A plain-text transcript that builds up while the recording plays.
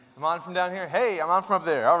I'm on from down here. Hey, I'm on from up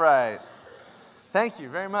there. All right. Thank you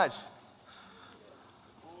very much.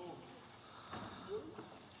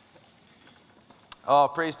 Oh,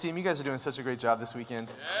 praise team, you guys are doing such a great job this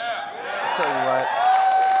weekend. Yeah. I'll tell you what.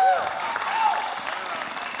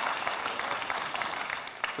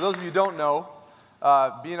 For those of you who don't know,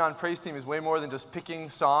 being on praise team is way more than just picking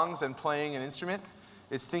songs and playing an instrument.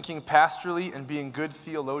 It's thinking pastorally and being good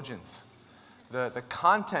theologians. The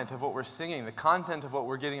content of what we're singing, the content of what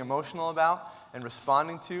we're getting emotional about and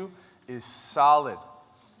responding to is solid.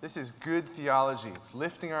 This is good theology. It's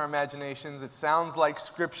lifting our imaginations. It sounds like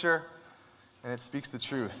Scripture, and it speaks the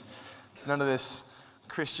truth. It's none of this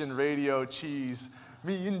Christian radio cheese.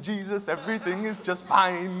 Me and Jesus, everything is just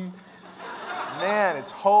fine. Man,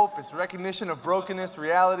 it's hope. It's recognition of brokenness,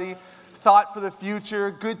 reality, thought for the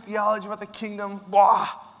future, good theology about the kingdom. Wow.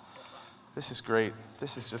 This is great.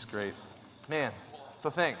 This is just great. Man, so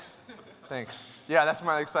thanks. Thanks. Yeah, that's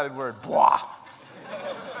my excited word. Bwah.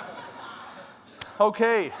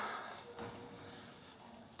 Okay.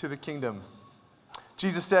 To the kingdom.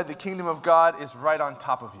 Jesus said the kingdom of God is right on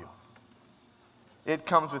top of you. It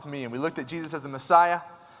comes with me. And we looked at Jesus as the Messiah,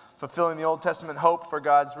 fulfilling the Old Testament hope for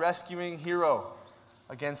God's rescuing hero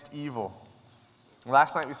against evil.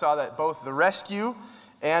 Last night we saw that both the rescue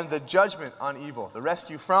and the judgment on evil, the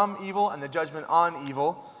rescue from evil and the judgment on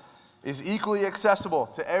evil, is equally accessible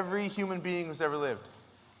to every human being who's ever lived.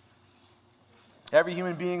 Every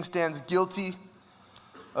human being stands guilty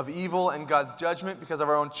of evil and God's judgment because of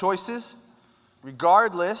our own choices,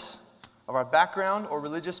 regardless of our background or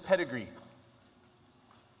religious pedigree.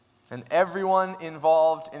 And everyone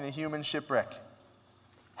involved in the human shipwreck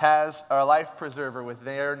has a life preserver with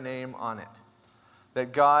their name on it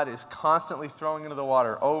that God is constantly throwing into the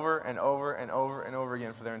water over and over and over and over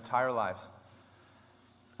again for their entire lives.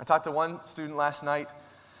 I talked to one student last night.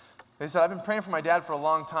 They said, I've been praying for my dad for a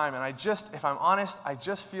long time, and if I'm honest, I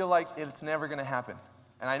just feel like it's never going to happen.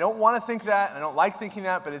 And I don't want to think that, and I don't like thinking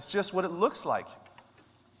that, but it's just what it looks like.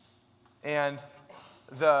 And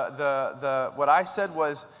what I said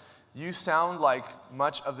was, you sound like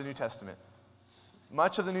much of the New Testament.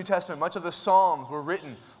 Much of the New Testament, much of the Psalms were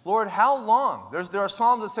written, Lord, how long? There are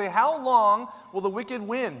Psalms that say, how long will the wicked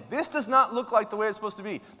win? This does not look like the way it's supposed to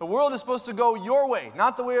be. The world is supposed to go your way,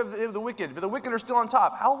 not the way of the wicked. But the wicked are still on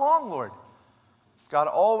top. How long, Lord? God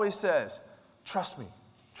always says, trust me,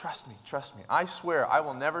 trust me, trust me. I swear I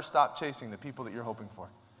will never stop chasing the people that you're hoping for.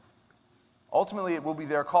 Ultimately, it will be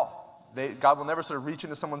their call. God will never sort of reach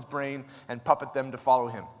into someone's brain and puppet them to follow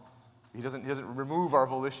him. He doesn't remove our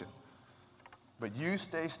volition. But you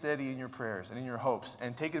stay steady in your prayers and in your hopes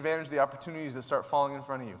and take advantage of the opportunities that start falling in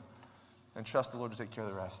front of you and trust the Lord to take care of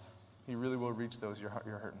the rest. He really will reach those you're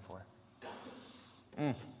hurting for.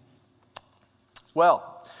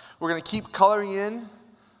 Well, we're going to keep coloring in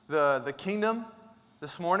the kingdom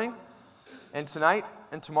this morning and tonight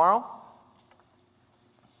and tomorrow,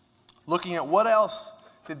 looking at what else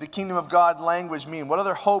did the kingdom of God language mean? What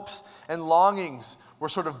other hopes and longings were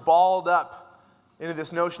sort of balled up into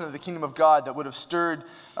this notion of the kingdom of God that would have stirred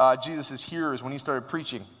Jesus' hearers when he started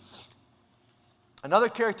preaching? Another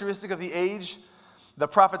characteristic of the age the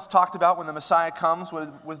prophets talked about when the Messiah comes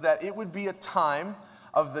was that it would be a time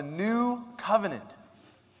of the new covenant.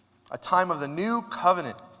 A time of the new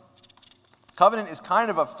covenant. Covenant is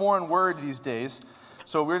kind of a foreign word these days,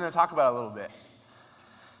 so we're going to talk about it a little bit.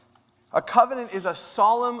 A covenant is a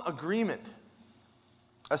solemn agreement,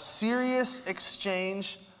 a serious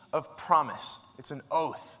exchange of promise. It's an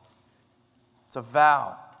oath. It's a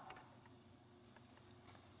vow.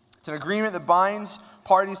 It's an agreement that binds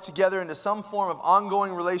parties together into some form of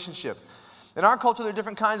ongoing relationship. In our culture, there are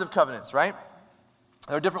different kinds of covenants, right?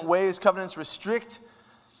 There are different ways covenants restrict.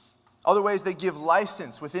 Other ways they give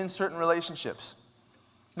license within certain relationships.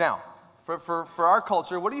 Now, for our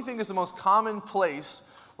culture, what do you think is the most common place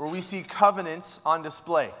where we see covenants on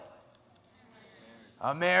display?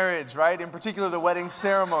 A marriage, right? In particular, the wedding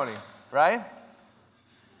ceremony, right?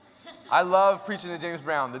 I love preaching to James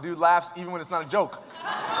Brown. The dude laughs even when it's not a joke.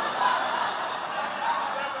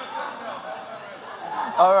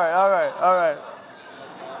 All right.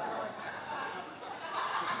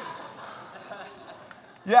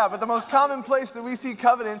 Yeah, but the most common place that we see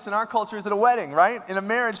covenants in our culture is at a wedding, right? In a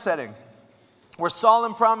marriage setting, where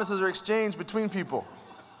solemn promises are exchanged between people.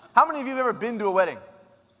 How many of you have ever been to a wedding?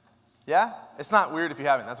 Yeah? It's not weird if you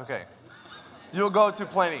haven't. That's okay. You'll go to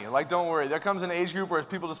plenty. Like, don't worry. There comes an age group where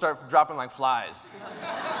people just start dropping like flies.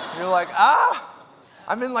 You're like,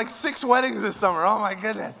 I'm in like 6 weddings this summer. Oh, my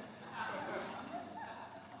goodness.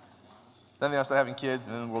 Then they start having kids,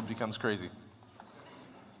 and then the world becomes crazy.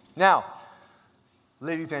 Now,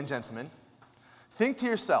 ladies and gentlemen, think to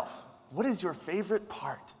yourself, what is your favorite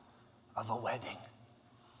part of a wedding?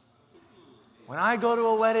 When I go to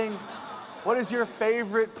a wedding, what is your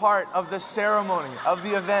favorite part of the ceremony, of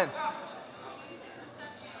the event?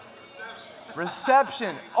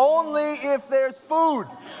 Reception. Only if there's food.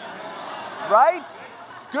 Right?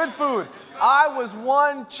 Good food. I was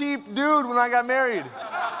one cheap dude when I got married.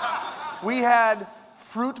 We had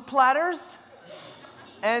fruit platters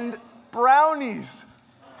and brownies.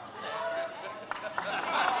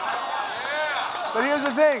 But here's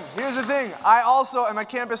the thing. I also am a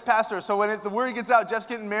campus pastor, so when the word gets out, Jeff's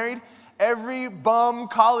getting married, every bum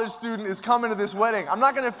college student is coming to this wedding. I'm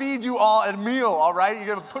not going to feed you all a meal, all right? You're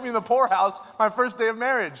going to put me in the poorhouse my first day of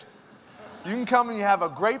marriage. You can come and you have a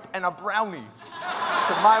grape and a brownie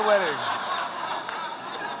to my wedding.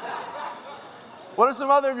 What are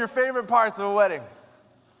some other of your favorite parts of a wedding?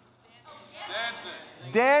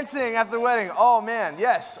 Dancing at the wedding. Oh, man,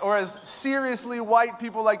 yes. Or as seriously white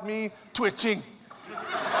people like me, twitching.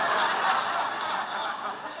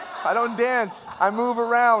 I don't dance. I move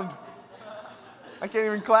around. I can't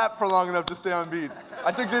even clap for long enough to stay on beat.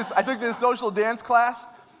 I took this social dance class,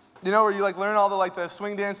 where you learn all the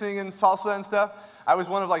swing dancing and salsa and stuff. I was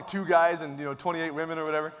one of 2 guys and 28 women or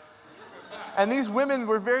whatever. And these women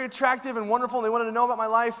were very attractive and wonderful, and they wanted to know about my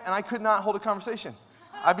life, and I could not hold a conversation.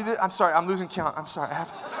 I'm sorry, I'm losing count. I'm sorry,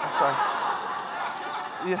 I'm sorry.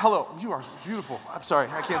 Yeah, hello, you are beautiful. I'm sorry,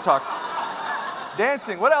 I can't talk.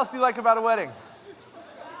 Dancing. What else do you like about a wedding?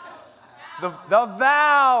 The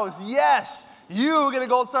vows, yes. You get a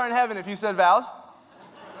gold star in heaven if you said vows.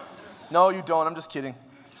 No, you don't. I'm just kidding.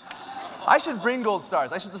 I should bring gold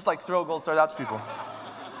stars. I should just throw gold stars out to people.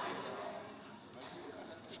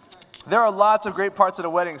 There are lots of great parts at a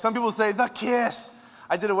wedding. Some people say, the kiss.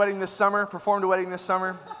 I did a wedding this summer, performed a wedding this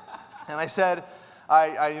summer, and I said,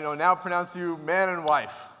 I now pronounce you man and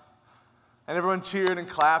wife. And everyone cheered and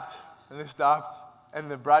clapped, and they stopped, and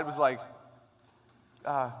the bride was like,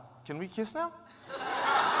 can we kiss now?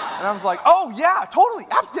 And I was like, oh, yeah, totally.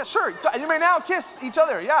 Yeah, sure. You may now kiss each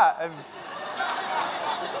other. Yeah. And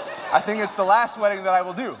I think it's the last wedding that I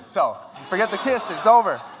will do. So forget the kiss. It's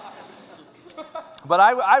over. But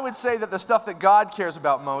I would say that the stuff that God cares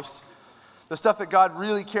about most, the stuff that God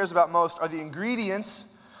really cares about most, are the ingredients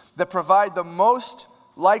that provide the most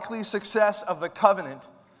likely success of the covenant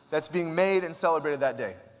that's being made and celebrated that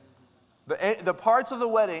day. The parts of the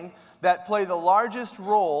wedding that play the largest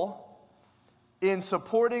role in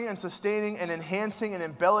supporting and sustaining and enhancing and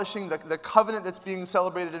embellishing the covenant that's being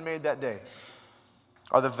celebrated and made that day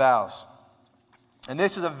are the vows. And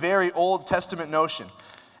this is a very Old Testament notion.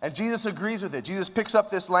 And Jesus agrees with it. Jesus picks up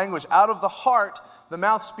this language. Out of the heart, the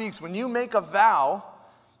mouth speaks. When you make a vow,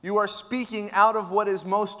 you are speaking out of what is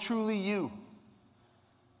most truly you.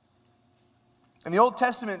 In the Old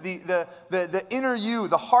Testament, the inner you,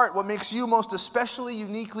 the heart, what makes you most especially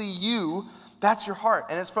uniquely you, that's your heart.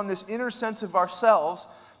 And it's from this inner sense of ourselves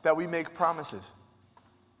that we make promises.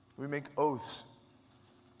 We make oaths.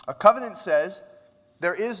 A covenant says,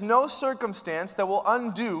 there is no circumstance that will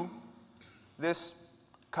undo this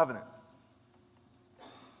covenant.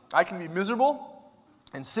 I can be miserable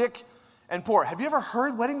and sick and poor. Have you ever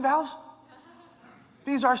heard wedding vows?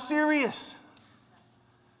 These are serious.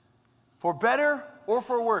 For better or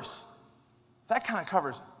for worse. That kind of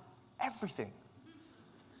covers everything.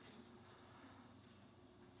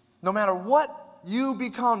 No matter what you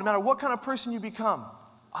become, no matter what kind of person you become,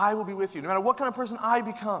 I will be with you. No matter what kind of person I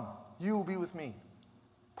become, you will be with me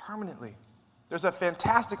permanently. There's a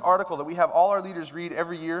fantastic article that we have all our leaders read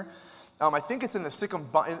every year. I think it's in the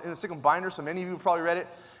Sikkim binder, so many of you have probably read it.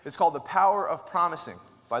 It's called The Power of Promising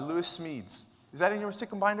by Lewis Smedes. Is that in your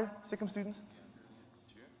Sikkim binder, Sikkim students?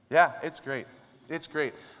 Yeah, it's great. It's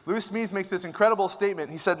great. Lewis Smedes makes this incredible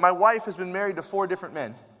statement. He said, my wife has been married to 4 different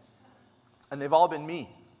men, and they've all been me.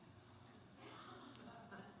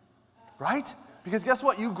 Right? Because guess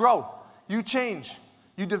what? You grow. You change.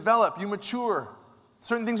 You develop. You mature.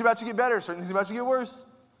 Certain things about you get better. Certain things about you get worse.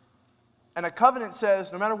 And a covenant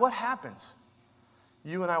says, no matter what happens,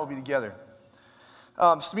 you and I will be together.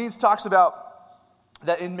 Smedes talks about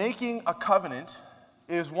that in making a covenant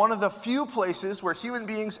is one of the few places where human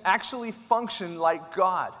beings actually function like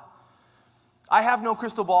God. I have no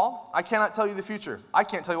crystal ball. I cannot tell you the future. I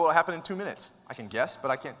can't tell you what will happen in 2 minutes. I can guess,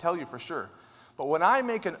 but I can't tell you for sure. But when I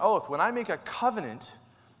make an oath, when I make a covenant,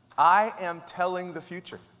 I am telling the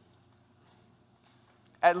future.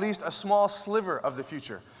 At least a small sliver of the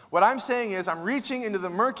future. What I'm saying is I'm reaching into the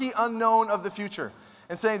murky unknown of the future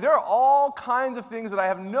and saying there are all kinds of things that I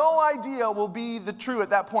have no idea will be the true at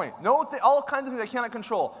that point. All kinds of things I cannot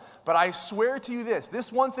control. But I swear to you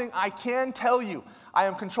this one thing I can tell you, I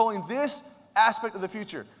am controlling this aspect of the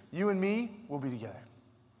future, you and me will be together.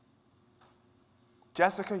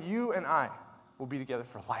 Jessica, you and I will be together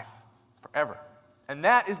for life, forever. And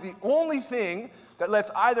that is the only thing that lets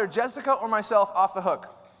either Jessica or myself off the hook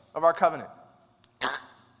of our covenant.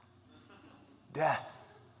 Death.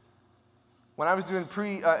 When I was doing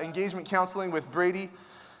pre-engagement counseling with Brady,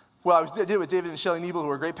 I did it with David and Shelley Niebel, who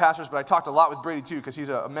are great pastors, but I talked a lot with Brady too, because he's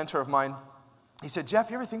a mentor of mine. He said, Geoff,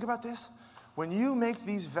 you ever think about this? When you make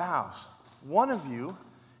these vows, one of you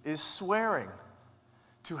is swearing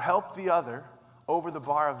to help the other over the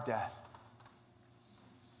bar of death.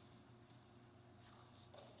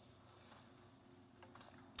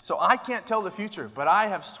 So I can't tell the future, but I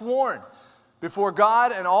have sworn before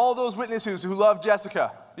God and all those witnesses who love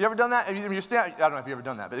Jessica. You ever done that? I don't know if you've ever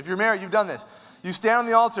done that, but if you're married, you've done this. You stand on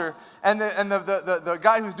the altar, and the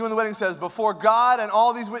guy who's doing the wedding says, before God and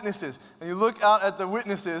all these witnesses. And you look out at the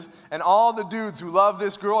witnesses, and all the dudes who love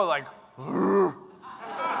this girl are like, and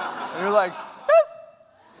you're like, yes,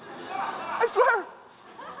 I swear.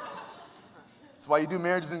 That's why you do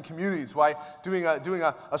marriages in community. It's why doing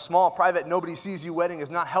a small, private, nobody sees you wedding is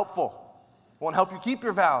not helpful. It won't help you keep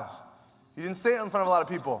your vows. You didn't say it in front of a lot of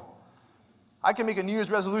people. I can make a New Year's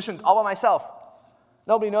resolution all by myself.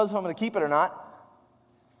 Nobody knows if I'm going to keep it or not.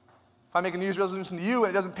 If I make a New Year's resolution to you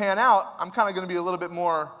and it doesn't pan out, I'm kind of going to be a little bit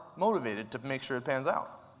more motivated to make sure it pans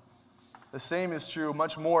out. The same is true,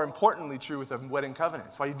 much more importantly true with a wedding covenant.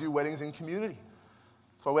 That's why you do weddings in community.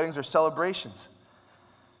 That's why weddings are celebrations.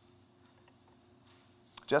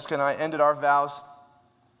 Jessica and I ended our vows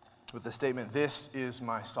with the statement, this is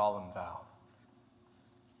my solemn vow.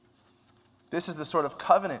 This is the sort of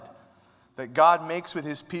covenant that God makes with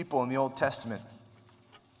his people in the Old Testament.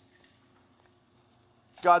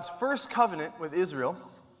 God's first covenant with Israel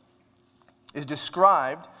is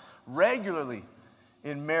described regularly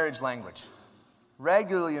in marriage language,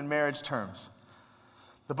 regularly in marriage terms.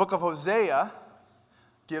 The book of Hosea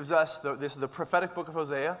gives us, this is the prophetic book of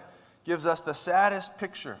Hosea, gives us the saddest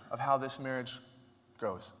picture of how this marriage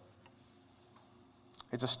goes.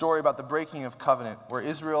 It's a story about the breaking of covenant, where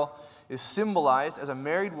Israel is symbolized as a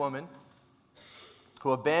married woman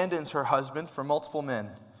who abandons her husband for multiple men,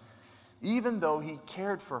 even though he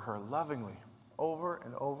cared for her lovingly over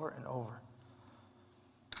and over and over.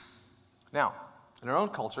 Now, in our own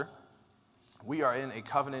culture, we are in a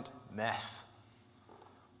covenant mess.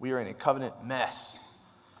 We are in a covenant mess.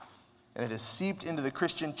 And it has seeped into the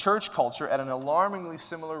Christian church culture at an alarmingly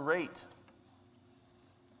similar rate.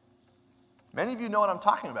 Many of you know what I'm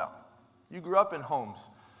talking about. You grew up in homes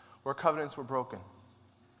where covenants were broken.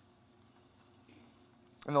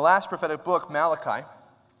 In the last prophetic book, Malachi,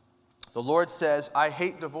 the Lord says, I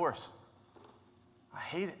hate divorce. I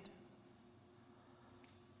hate it.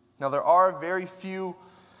 Now, there are very few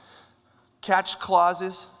catch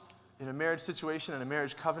clauses in a marriage situation and a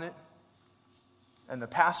marriage covenant. And the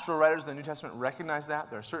pastoral writers of the New Testament recognize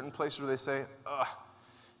that. There are certain places where they say,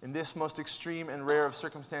 in this most extreme and rare of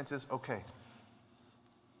circumstances, okay.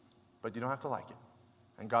 But you don't have to like it.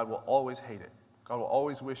 And God will always hate it. God will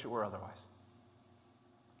always wish it were otherwise.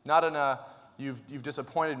 Not in a, you've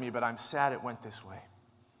disappointed me, but I'm sad it went this way.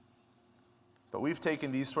 But we've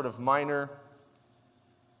taken these sort of minor,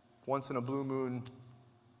 once in a blue moon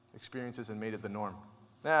experiences and made it the norm.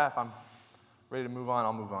 If I'm ready to move on,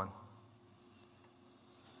 I'll move on.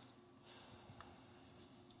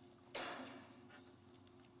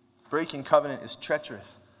 Breaking covenant is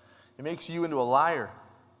treacherous. It makes you into a liar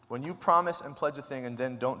when you promise and pledge a thing and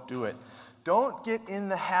then don't do it. Don't get in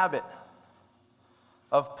the habit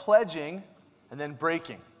of pledging and then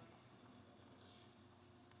breaking.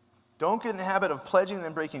 Don't get in the habit of pledging and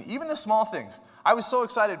then breaking. Even the small things. I was so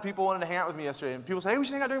excited people wanted to hang out with me yesterday, and people say, hey, we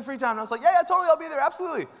should hang out during free time. And I was like, yeah, totally, I'll be there,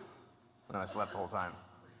 absolutely. And then I slept the whole time.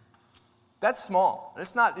 That's small. And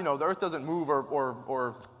it's not, the earth doesn't move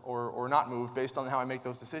or not move based on how I make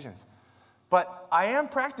those decisions. But I am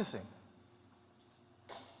practicing.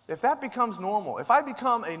 If that becomes normal, if I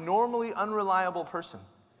become a normally unreliable person,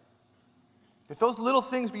 if those little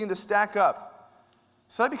things begin to stack up,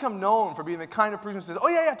 so I become known for being the kind of person who says, oh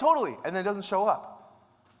yeah, totally, and then doesn't show up.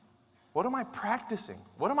 What am I practicing?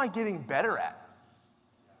 What am I getting better at?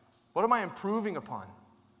 What am I improving upon?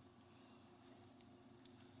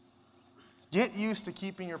 Get used to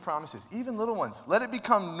keeping your promises, even little ones. Let it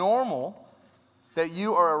become normal that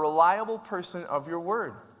you are a reliable person of your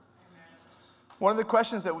word. One of the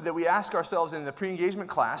questions that we ask ourselves in the pre-engagement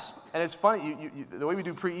class, and it's funny, the way we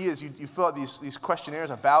do pre-E is you fill out these questionnaires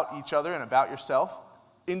about each other and about yourself,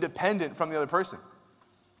 independent from the other person.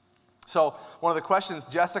 So one of the questions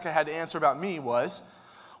Jessica had to answer about me was,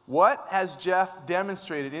 what has Geoff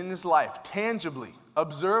demonstrated in his life, tangibly,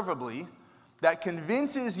 observably, that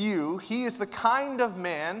convinces you he is the kind of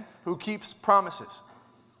man who keeps promises.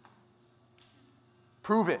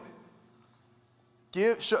 Prove it.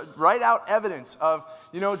 Write out evidence of,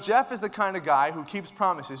 Geoff is the kind of guy who keeps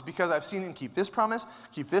promises because I've seen him keep this promise,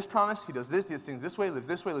 he does this, he does things this way, lives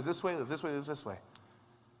this way, lives this way, lives this way, lives this way.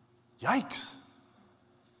 Yikes.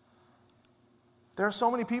 There are so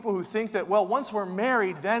many people who think that, well, once we're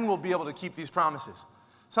married, then we'll be able to keep these promises.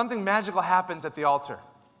 Something magical happens at the altar.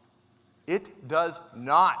 It does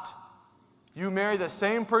not. You marry the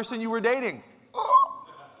same person you were dating.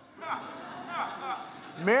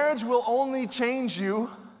 Marriage will only change you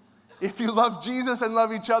if you love Jesus and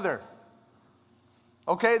love each other.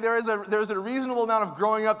 Okay, there's a reasonable amount of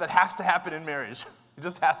growing up that has to happen in marriage. It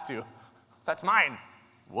just has to. That's mine.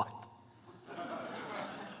 What?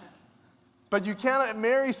 But you cannot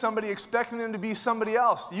marry somebody expecting them to be somebody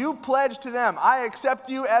else. You pledge to them, I accept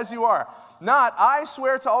you as you are. Not, I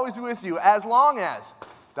swear to always be with you as long as, ...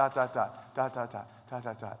 As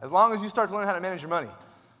long as you start to learn how to manage your money.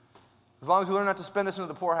 As long as you learn not to spend this into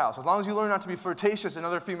the poorhouse. As long as you learn not to be flirtatious in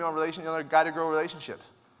other other guy-to-girl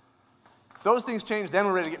relationships. If those things change, then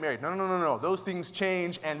we're ready to get married. No. Those things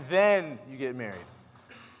change, and then you get married.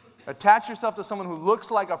 Attach yourself to someone who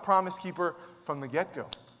looks like a promise keeper from the get-go.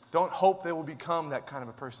 Don't hope they will become that kind of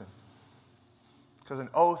a person. Because an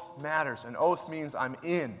oath matters. An oath means I'm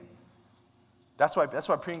in. That's why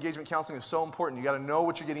pre-engagement counseling is so important. You got to know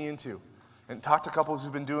what you're getting into. And talk to couples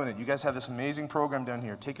who've been doing it. You guys have this amazing program down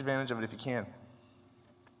here. Take advantage of it if you can.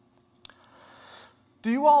 Do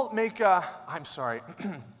you all make, I'm sorry.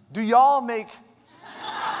 Do y'all make,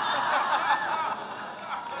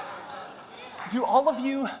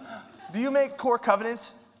 do you make core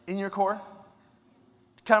covenants in your core?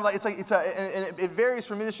 Kind of like, and it varies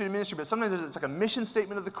from ministry to ministry, but sometimes it's like a mission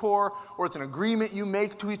statement of the core, or it's an agreement you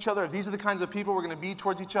make to each other. These are the kinds of people we're going to be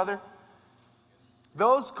towards each other.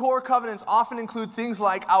 Those core covenants often include things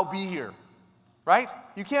like, I'll be here, right?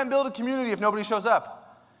 You can't build a community if nobody shows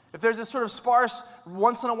up. If there's this sort of sparse,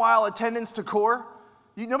 once in a while attendance to core,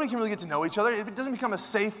 nobody can really get to know each other. It doesn't become a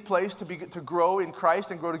safe place to grow in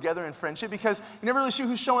Christ and grow together in friendship because you never really see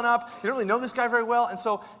who's showing up. You don't really know this guy very well. And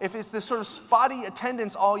so if it's this sort of spotty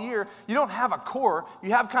attendance all year, you don't have a core.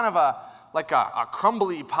 You have kind of a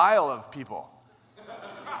crumbly pile of people.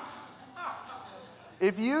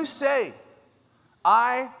 If you say,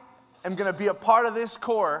 I am going to be a part of this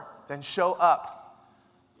core, then show up.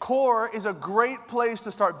 Core is a great place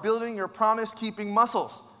to start building your promise-keeping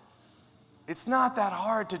muscles. It's not that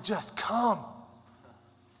hard to just come.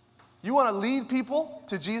 You want to lead people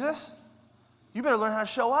to Jesus? You better learn how to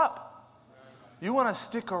show up. You want to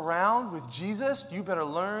stick around with Jesus? You better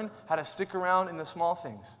learn how to stick around in the small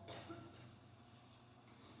things.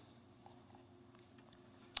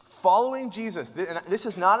 Following Jesus, and this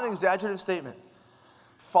is not an exaggerative statement.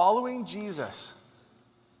 Following Jesus.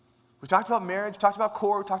 We talked about marriage, we talked about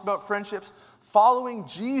core, we talked about friendships. Following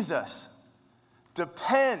Jesus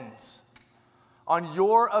depends on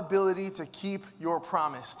your ability to keep your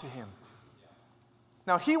promise to Him.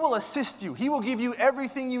 Now, He will assist you. He will give you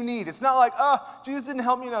everything you need. It's not like, Jesus didn't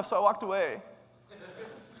help me enough, so I walked away.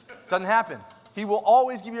 Doesn't happen. He will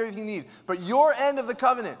always give you everything you need. But your end of the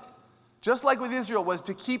covenant, just like with Israel, was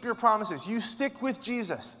to keep your promises. You stick with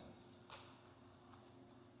Jesus.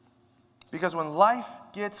 Because when life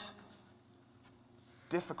gets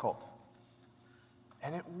difficult,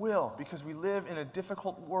 and it will, because we live in a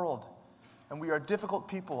difficult world, and we are difficult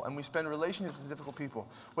people, and we spend relationships with difficult people,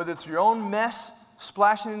 whether it's your own mess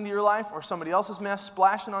splashing into your life or somebody else's mess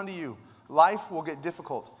splashing onto you, life will get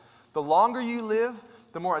difficult. The longer you live,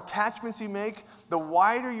 the more attachments you make, the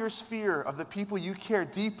wider your sphere of the people you care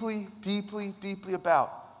deeply, deeply, deeply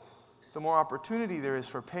about, the more opportunity there is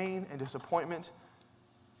for pain and disappointment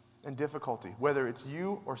and difficulty, whether it's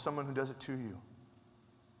you or someone who does it to you.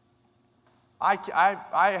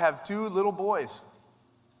 I have 2 little boys.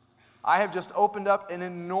 I have just opened up an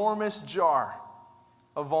enormous jar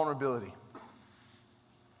of vulnerability.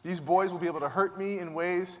 These boys will be able to hurt me in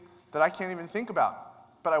ways that I can't even think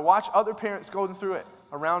about. But I watch other parents going through it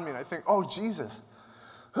around me, and I think, oh, Jesus,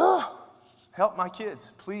 help my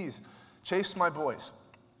kids, please, chase my boys.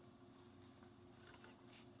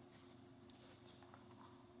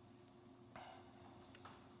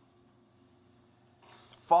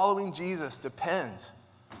 Following Jesus depends,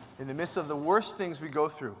 in the midst of the worst things we go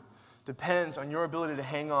through, depends on your ability to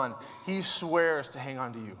hang on. He swears to hang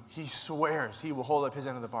on to you. He swears He will hold up His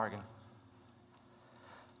end of the bargain.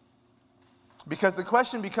 Because the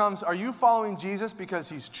question becomes, are you following Jesus because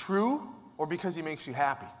He's true or because He makes you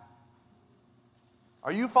happy?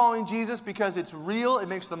 Are you following Jesus because it's real, it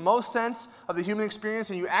makes the most sense of the human experience,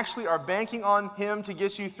 and you actually are banking on him to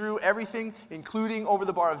get you through everything, including over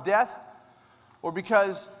the bar of death? Or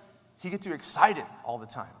because he gets you excited all the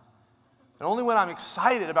time? And only when I'm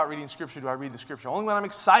excited about reading Scripture do I read the Scripture. Only when I'm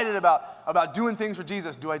excited about doing things for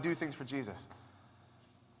Jesus do I do things for Jesus.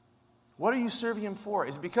 What are you serving him for?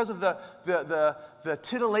 Is it because of the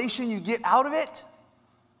titillation you get out of it?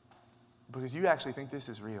 Because you actually think this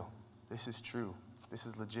is real, this is true, this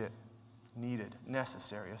is legit, needed,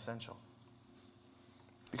 necessary, essential.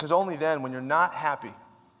 Because only then, when you're not happy,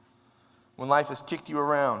 when life has kicked you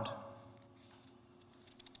around,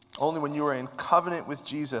 only when you are in covenant with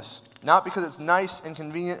Jesus, not because it's nice and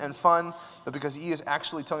convenient and fun, but because he is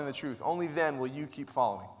actually telling the truth, only then will you keep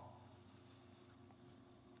following.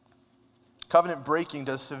 Covenant breaking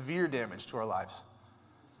does severe damage to our lives.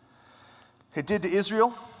 It did to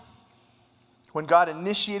Israel when God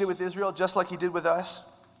initiated with Israel, just like he did with us,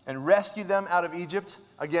 and rescued them out of Egypt.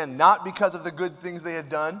 Again, not because of the good things they had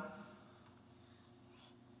done.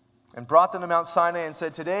 And brought them to Mount Sinai and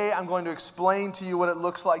said, today I'm going to explain to you what it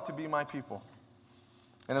looks like to be my people.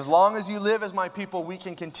 And as long as you live as my people, we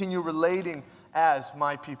can continue relating as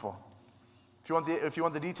my people. If you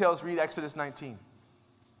want the details, read Exodus 19.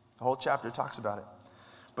 The whole chapter talks about it.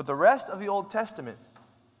 But the rest of the Old Testament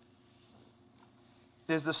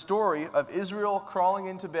is the story of Israel crawling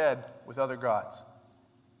into bed with other gods.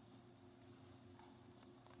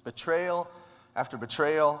 Betrayal after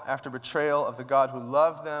betrayal after betrayal of the God who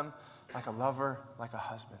loved them like a lover, like a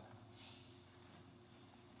husband.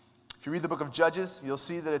 If you read the book of Judges, you'll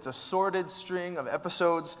see that it's a sordid string of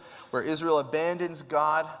episodes where Israel abandons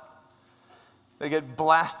God. They get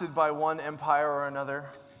blasted by one empire or another.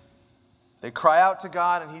 They cry out to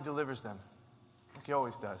God and he delivers them, like he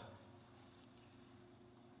always does.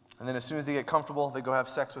 And then as soon as they get comfortable, they go have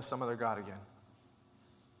sex with some other god again.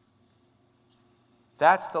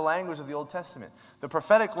 That's the language of the Old Testament. The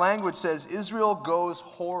prophetic language says Israel goes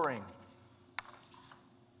whoring.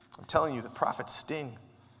 I'm telling you, the prophets sting.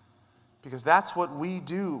 Because that's what we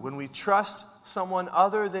do when we trust someone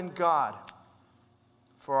other than God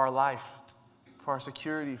for our life, for our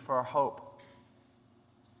security, for our hope.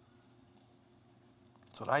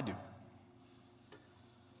 That's what I do.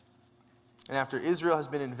 And after Israel has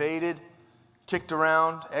been invaded, kicked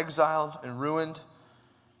around, exiled, and ruined,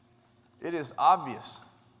 it is obvious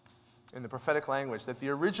in the prophetic language that the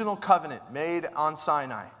original covenant made on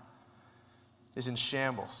Sinai is in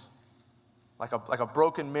shambles. Like a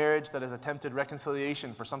broken marriage that has attempted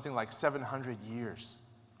reconciliation for something like 700 years.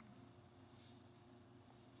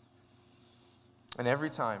 And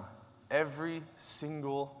every time, every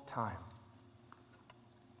single time,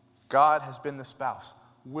 God has been the spouse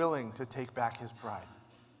willing to take back his bride,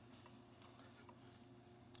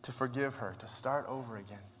 to forgive her, to start over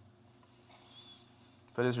again.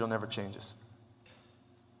 But Israel never changes.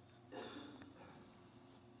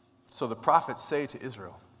 So the prophets say to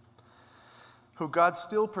Israel, who God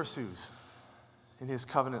still pursues in his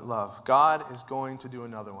covenant love, God is going to do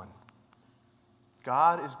another one.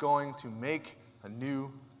 God is going to make a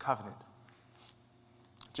new covenant.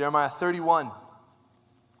 Jeremiah 31,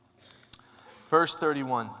 verse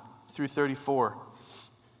 31 through 34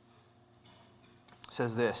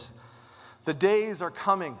 says this. The days are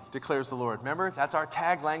coming, declares the Lord. Remember, that's our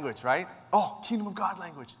tag language, right? Oh, kingdom of God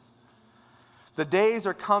language. The days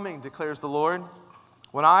are coming, declares the Lord,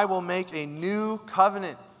 when I will make a new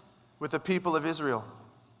covenant with the people of Israel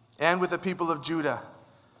and with the people of Judah.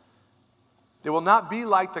 It will not be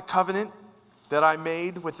like the covenant that I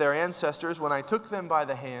made with their ancestors when I took them by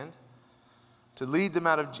the hand to lead them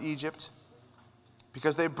out of Egypt,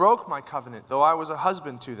 because they broke my covenant, though I was a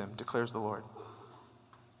husband to them, declares the Lord.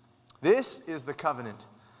 This is the covenant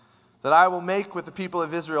that I will make with the people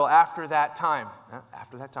of Israel after that time,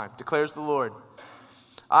 declares the Lord.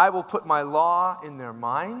 I will put my law in their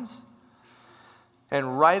minds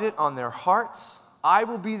and write it on their hearts. I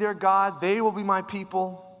will be their God. They will be my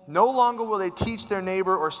people. No longer will they teach their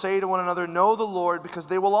neighbor or say to one another, know the Lord, because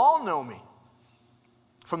they will all know me,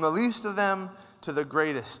 from the least of them to the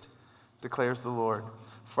greatest, declares the Lord.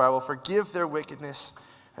 For I will forgive their wickedness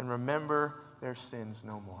and remember their sins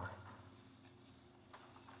no more.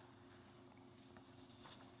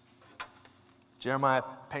 Jeremiah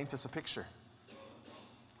paints us a picture.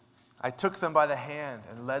 I took them by the hand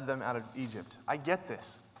and led them out of Egypt. I get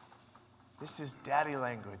this. This is daddy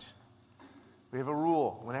language. We have a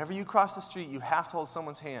rule. Whenever you cross the street, you have to hold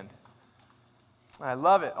someone's hand. And I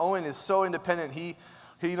love it. Owen is so independent. He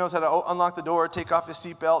knows how to unlock the door, take off his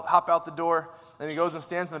seatbelt, hop out the door, and he goes and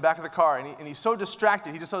stands in the back of the car. And he's so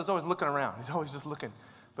distracted. He's always looking around. He's always just looking.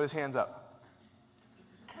 But his hand's up.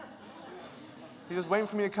 He's just waiting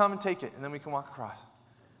for me to come and take it, and then we can walk across.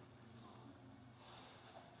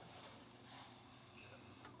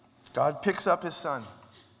 God picks up his son,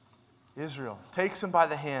 Israel, takes him by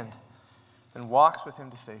the hand, and walks with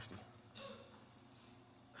him to safety.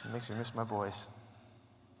 It makes me miss my boys.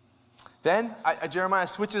 Then Jeremiah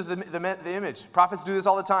switches the image. Prophets do this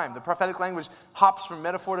all the time. The prophetic language hops from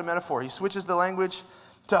metaphor to metaphor. He switches the language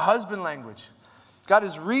to husband language. God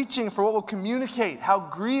is reaching for what will communicate how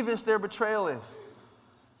grievous their betrayal is.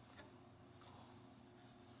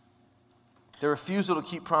 Their refusal to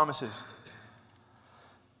keep promises.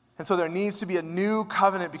 And so there needs to be a new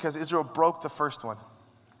covenant because Israel broke the first one.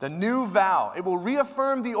 The new vow, it will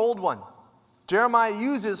reaffirm the old one. Jeremiah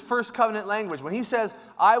uses first covenant language. When he says,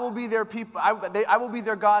 I will be their people, I will be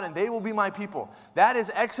their God and they will be my people. That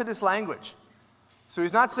is Exodus language. So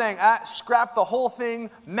he's not saying, scrap the whole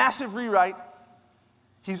thing, massive rewrite.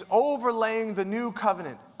 He's overlaying the new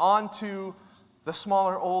covenant onto the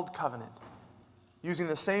smaller old covenant. Using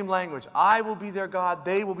the same language. I will be their God,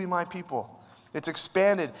 they will be my people. It's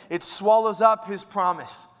expanded. It swallows up his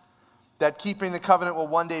promise that keeping the covenant will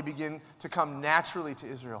one day begin to come naturally to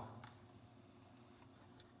Israel.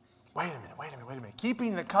 Wait a minute.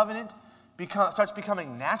 Keeping the covenant starts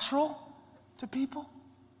becoming natural to people?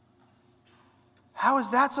 How is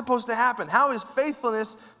that supposed to happen? How is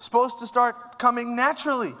faithfulness supposed to start coming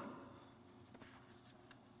naturally?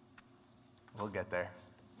 We'll get there.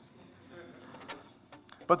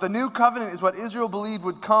 But the new covenant is what Israel believed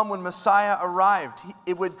would come when Messiah arrived.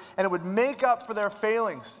 It would make up for their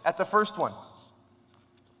failings at the first one.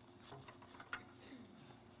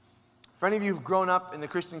 For any of you who've grown up in the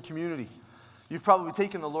Christian community, you've probably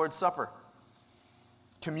taken the Lord's Supper,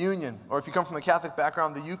 communion, or if you come from a Catholic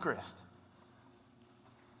background, the Eucharist.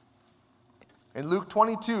 In Luke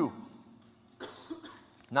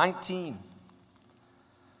 22:19,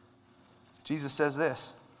 Jesus says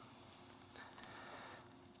this.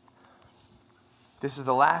 This is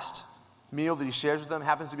the last meal that he shares with them. It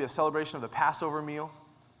happens to be a celebration of the Passover meal.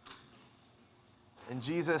 And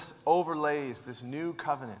Jesus overlays this new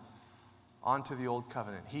covenant onto the old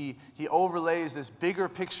covenant. He overlays this bigger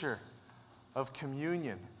picture of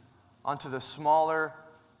communion onto the smaller,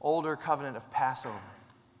 older covenant of Passover.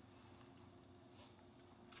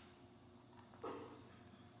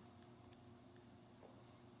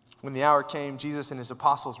 When the hour came, Jesus and his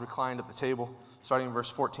apostles reclined at the table, starting in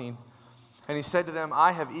verse 14. And he said to them,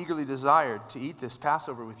 I have eagerly desired to eat this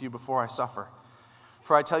Passover with you before I suffer.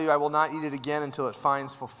 For I tell you, I will not eat it again until it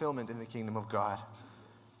finds fulfillment in the kingdom of God.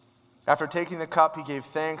 After taking the cup, he gave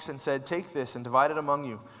thanks and said, take this and divide it among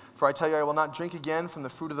you. For I tell you, I will not drink again from the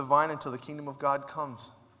fruit of the vine until the kingdom of God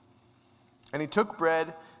comes. And he took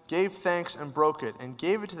bread, gave thanks, and broke it, and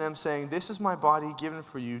gave it to them, saying, this is my body given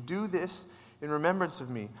for you. Do this in remembrance of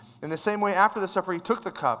me. In the same way, after the supper, he took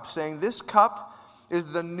the cup, saying, this cup is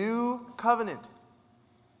the new covenant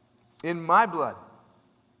in my blood.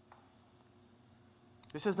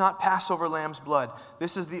 This is not Passover lamb's blood.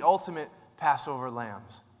 This is the ultimate Passover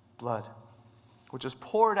lamb's blood, which is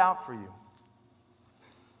poured out for you.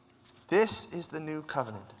 This is the new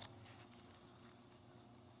covenant.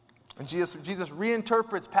 And Jesus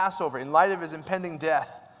reinterprets Passover in light of his impending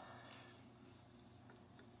death.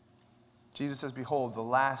 Jesus says, behold, the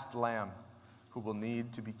last lamb who will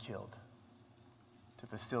need to be killed to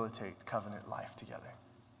facilitate covenant life together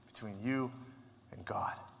between you and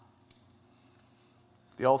God.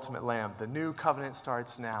 The ultimate lamb. The new covenant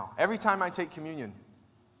starts now. Every time I take communion,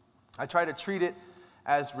 I try to treat it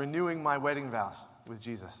as renewing my wedding vows with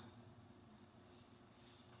Jesus.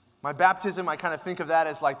 My baptism, I kind of think of that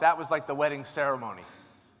as that was like the wedding ceremony.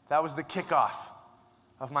 That was the kickoff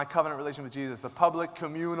of my covenant relation with Jesus, the public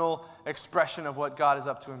communal expression of what God is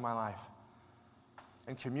up to in my life.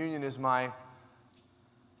 And communion is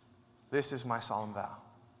this is my solemn vow.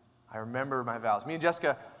 I remember my vows. Me and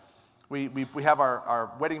Jessica, we have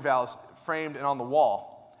our wedding vows framed and on the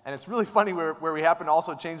wall. And it's really funny where we happen to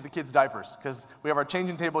also change the kids' diapers, because we have our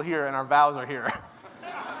changing table here and our vows are here.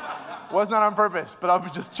 Was not on purpose, but I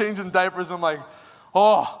was just changing diapers. I'm like,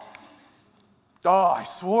 oh, I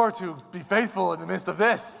swore to be faithful in the midst of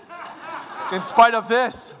this, in spite of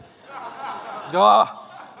this. Oh.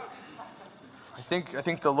 I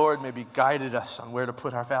think the Lord maybe guided us on where to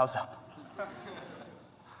put our vows up.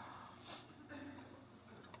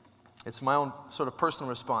 It's my own sort of personal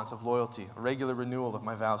response of loyalty, a regular renewal of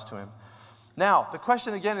my vows to him. Now, the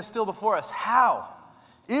question again is still before us. How?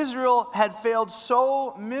 Israel had failed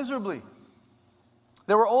so miserably.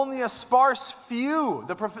 There were only a sparse few.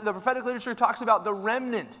 The prophetic literature talks about the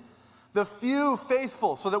remnant, the few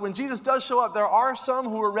faithful, so that when Jesus does show up, there are some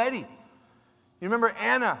who are ready. You remember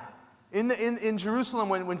Anna In Jerusalem,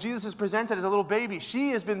 when Jesus is presented as a little baby, she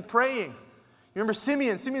has been praying. You remember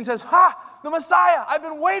Simeon? Simeon says, the Messiah! I've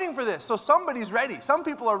been waiting for this. So somebody's ready. Some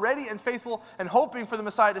people are ready and faithful and hoping for the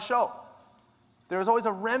Messiah to show. There is always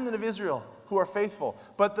a remnant of Israel who are faithful.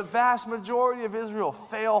 But the vast majority of Israel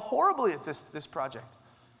fail horribly at this project.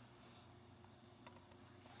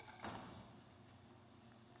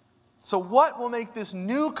 So what will make this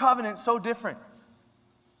new covenant so different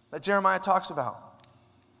that Jeremiah talks about?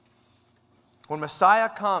 When Messiah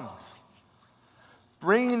comes,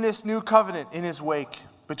 bringing this new covenant in his wake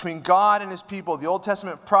between God and his people, the Old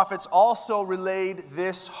Testament prophets also relayed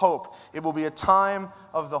this hope. It will be a time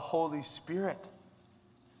of the Holy Spirit.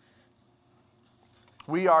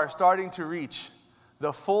 We are starting to reach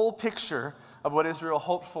the full picture of what Israel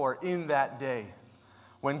hoped for in that day,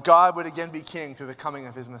 when God would again be king through the coming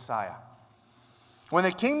of his Messiah. When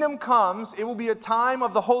the kingdom comes, it will be a time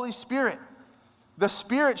of the Holy Spirit. The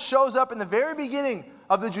Spirit shows up in the very beginning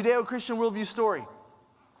of the Judeo-Christian worldview story.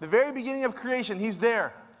 The very beginning of creation, he's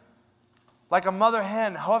there. Like a mother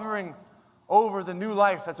hen hovering over the new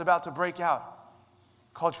life that's about to break out,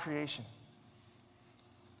 called creation.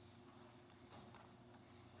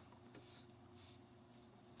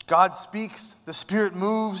 God speaks, the Spirit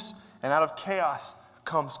moves, and out of chaos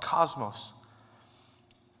comes cosmos.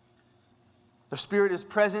 The Spirit is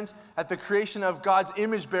present at the creation of God's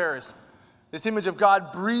image bearers. This image of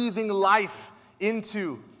God breathing life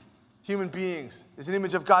into human beings is an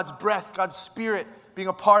image of God's breath, God's Spirit being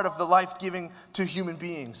a part of the life giving to human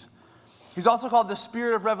beings. He's also called the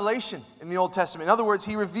Spirit of revelation in the Old Testament. In other words,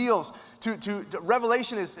 he reveals to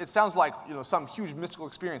revelation it sounds like some huge mystical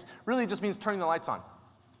experience. Really, it just means turning the lights on.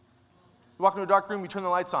 You walk into a dark room, you turn the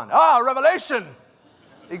lights on. Revelation!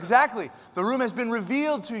 Exactly. The room has been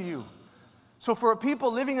revealed to you. So for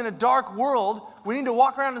people living in a dark world, we need to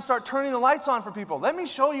walk around and start turning the lights on for people. Let me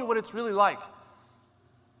show you what it's really like.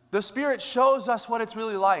 The Spirit shows us what it's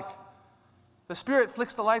really like. The Spirit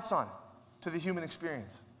flicks the lights on to the human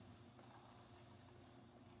experience.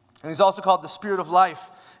 And he's also called the Spirit of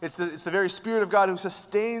life. It's the very Spirit of God who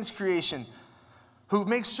sustains creation, who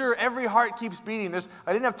makes sure every heart keeps beating.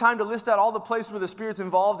 I didn't have time to list out all the places where the Spirit's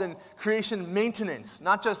involved in creation maintenance,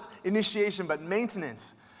 not just initiation, but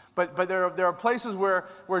maintenance. But there are places where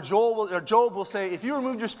Job will say, if you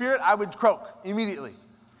removed your Spirit, I would croak immediately.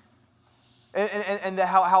 And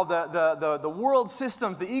how the world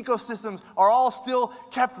systems, the ecosystems are all still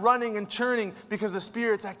kept running and churning because the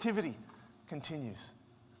Spirit's activity continues.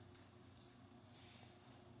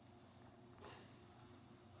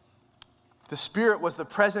 The Spirit was the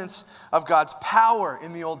presence of God's power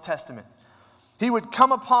in the Old Testament. He would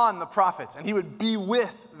come upon the prophets and he would be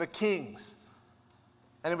with the kings.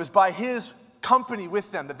 And it was by his company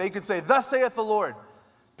with them that they could say, "Thus saith the Lord,"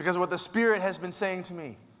 because of what the Spirit has been saying to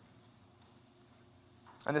me.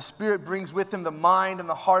 And the Spirit brings with him the mind and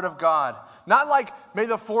the heart of God. Not like, "May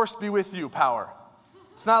the force be with you" power.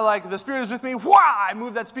 It's not like, "The Spirit is with me, wah, I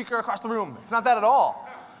move that speaker across the room." It's not that at all.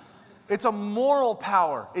 It's a moral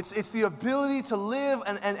power. It's the ability to live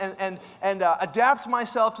and adapt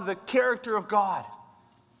myself to the character of God.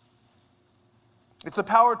 It's the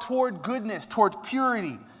power toward goodness, toward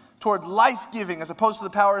purity, toward life-giving, as opposed to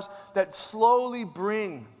the powers that slowly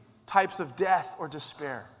bring types of death or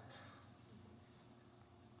despair.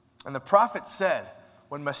 And the prophet said,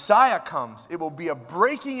 when Messiah comes, it will be a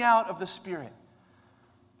breaking out of the Spirit.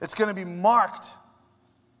 It's going to be marked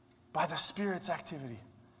by the Spirit's activity.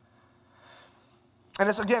 And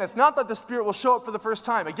it's not that the Spirit will show up for the first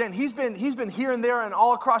time. Again, he's been here and there and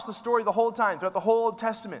all across the story the whole time, throughout the whole Old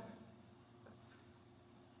Testament.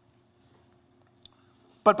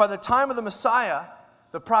 But by the time of the Messiah,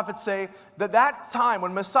 the prophets say that time,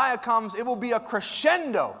 when Messiah comes, it will be a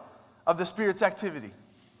crescendo of the Spirit's activity.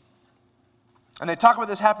 And they talk about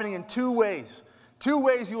this happening in two ways. Two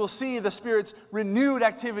ways you will see the Spirit's renewed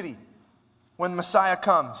activity when Messiah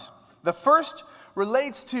comes. The first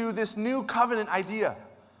relates to this new covenant idea.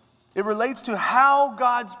 It relates to how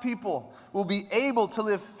God's people will be able to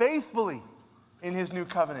live faithfully in his new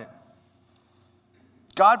covenant.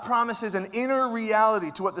 God promises an inner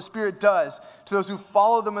reality to what the Spirit does to those who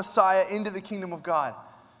follow the Messiah into the kingdom of God,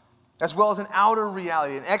 as well as an outer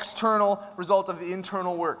reality, an external result of the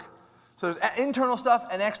internal work. So there's internal stuff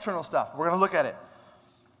and external stuff. We're going to look at it.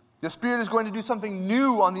 The Spirit is going to do something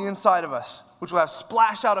new on the inside of us, which will have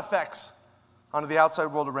splash-out effects onto the outside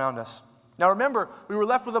world around us. Now remember, we were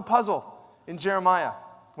left with a puzzle in Jeremiah.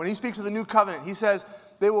 When he speaks of the new covenant, he says,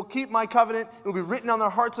 "They will keep my covenant. It will be written on their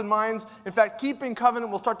hearts and minds. In fact, keeping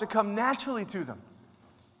covenant will start to come naturally to them."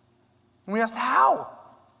 And we asked, how?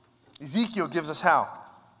 Ezekiel gives us how.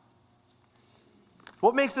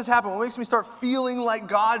 What makes this happen? What makes me start feeling like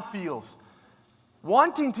God feels?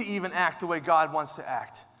 Wanting to even act the way God wants to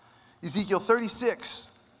act. Ezekiel 36.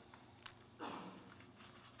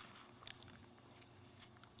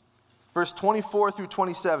 Verse 24 through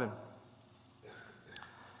 27.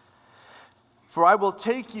 For I will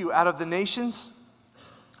take you out of the nations.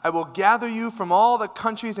 I will gather you from all the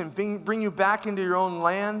countries and bring you back into your own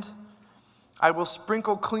land. I will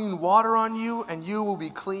sprinkle clean water on you, and you will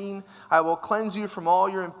be clean. I will cleanse you from all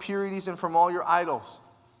your impurities and from all your idols.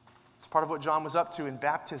 It's part of what John was up to in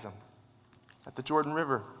baptism at the Jordan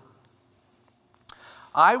River.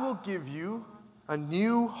 I will give you a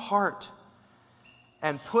new heart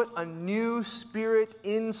and put a new spirit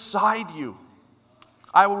inside you.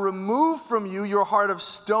 I will remove from you your heart of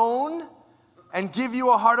stone and give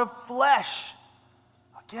you a heart of flesh.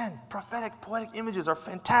 Again, prophetic, poetic images are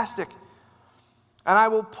fantastic. And I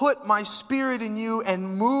will put my spirit in you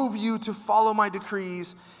and move you to follow my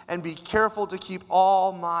decrees and be careful to keep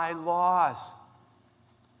all my laws.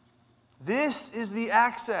 This is the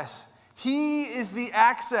access. He is the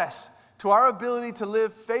access to our ability to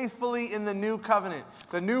live faithfully in the new covenant,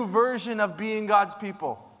 the new version of being God's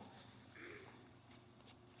people.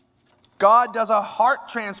 God does a heart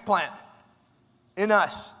transplant in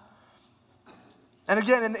us. And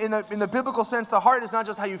again, in the biblical sense, the heart is not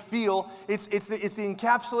just how you feel. It's the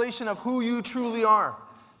encapsulation of who you truly are.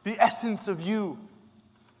 The essence of you.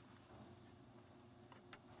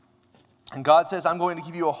 And God says, I'm going to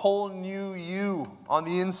give you a whole new you on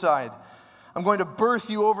the inside. I'm going to birth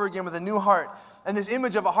you over again with a new heart. And this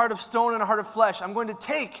image of a heart of stone and a heart of flesh, I'm going to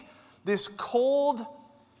take this cold,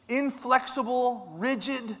 inflexible,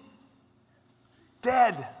 rigid,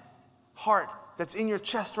 dead heart that's in your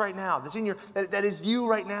chest right now, that is you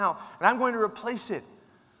right now, and I'm going to replace it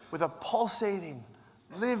with a pulsating,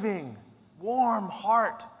 living, warm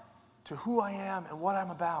heart to who I am and what I'm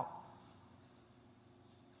about.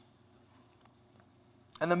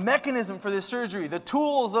 And the mechanism for this surgery, the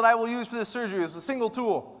tools that I will use for this surgery is a single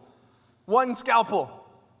tool, one scalpel,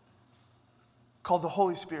 called the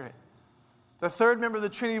Holy Spirit. The third member of the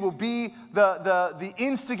Trinity will be the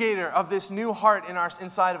instigator of this new heart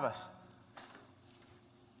inside of us.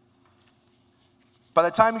 By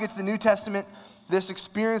the time we get to the New Testament, this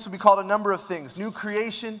experience will be called a number of things. New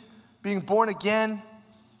creation, being born again.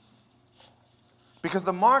 Because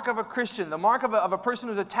the mark of a Christian, the mark of a person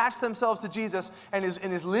who's attached themselves to Jesus and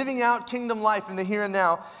is living out kingdom life in the here and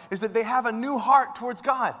now, is that they have a new heart towards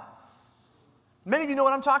God. Many of you know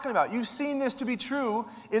what I'm talking about. You've seen this to be true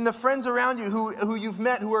in the friends around you who you've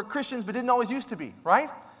met who are Christians but didn't always used to be, right?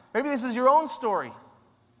 Maybe this is your own story.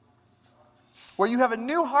 Where you have a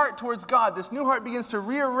new heart towards God. This new heart begins to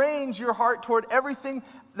rearrange your heart toward everything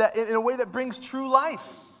that in a way that brings true life.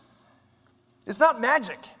 It's not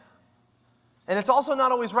magic. And it's also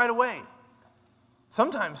not always right away.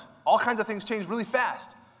 Sometimes all kinds of things change really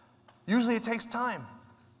fast. Usually it takes time.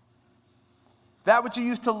 That which you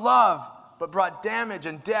used to love but brought damage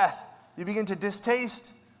and death, you begin to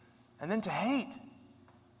distaste and then to hate.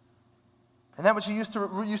 And that which you used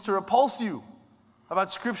to repulse you about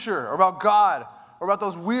Scripture or about God or about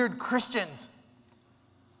those weird Christians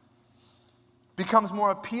becomes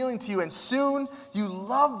more appealing to you, and soon you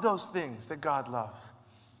love those things that God loves.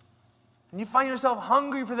 And you find yourself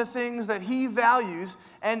hungry for the things that He values,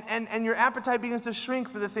 and your appetite begins to shrink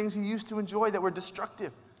for the things you used to enjoy that were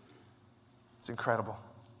destructive. It's incredible.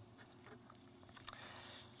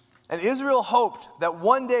 And Israel hoped that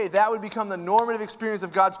one day that would become the normative experience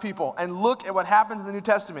of God's people. And look at what happens in the New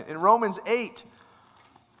Testament. In Romans 8,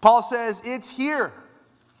 Paul says, it's here.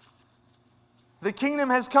 The kingdom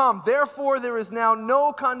has come. Therefore, there is now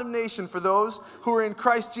no condemnation for those who are in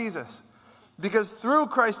Christ Jesus. Because through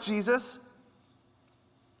Christ Jesus,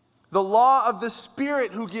 the law of the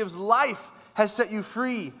Spirit who gives life has set you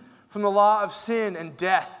free from the law of sin and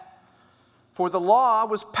death. For the law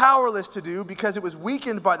was powerless to do because it was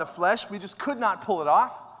weakened by the flesh. We just could not pull it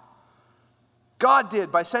off. God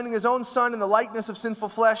did by sending His own Son in the likeness of sinful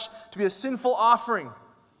flesh to be a sinful offering.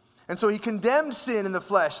 And so He condemned sin in the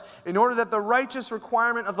flesh in order that the righteous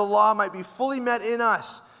requirement of the law might be fully met in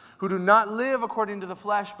us, who do not live according to the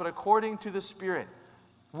flesh, but according to the Spirit.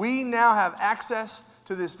 We now have access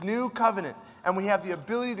to this new covenant, and we have the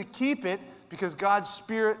ability to keep it because God's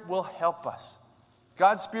Spirit will help us.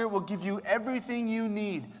 God's Spirit will give you everything you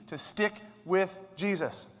need to stick with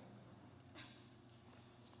Jesus.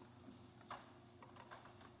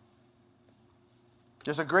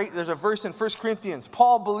 There's a verse in 1 Corinthians.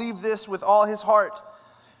 Paul believed this with all his heart.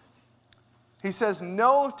 He says,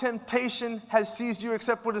 no temptation has seized you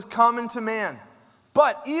except what is common to man.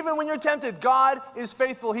 But even when you're tempted, God is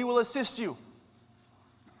faithful. He will assist you.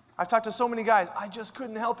 I've talked to so many guys, I just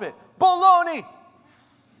couldn't help it. Baloney!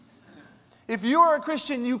 If you are a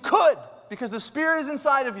Christian, you could, because the Spirit is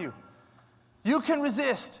inside of you. You can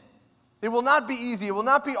resist. It will not be easy. It will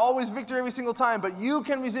not be always victory every single time, but you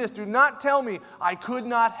can resist. Do not tell me, I could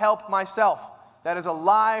not help myself. That is a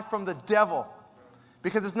lie from the devil.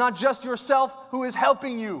 Because it's not just yourself who is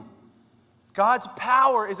helping you. God's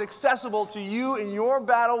power is accessible to you in your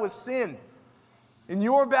battle with sin. In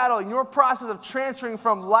your battle, in your process of transferring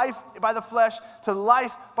from life by the flesh to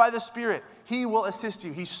life by the Spirit. He will assist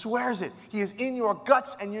you. He swears it. He is in your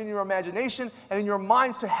guts and in your imagination and in your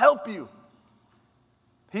minds to help you.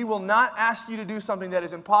 He will not ask you to do something that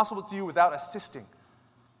is impossible to you without assisting.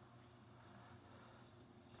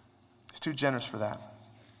 He's too generous for that.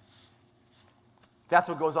 That's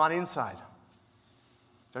what goes on inside.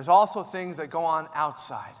 There's also things that go on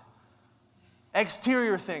outside.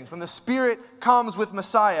 Exterior things. When the Spirit comes with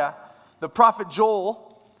Messiah, the prophet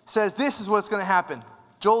Joel says this is what's going to happen.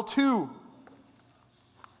 Joel 2,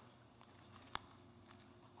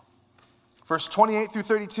 verse 28 through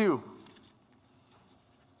 32.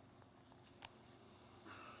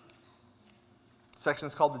 Section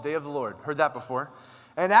is called the Day of the Lord. Heard that before.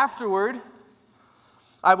 And afterward,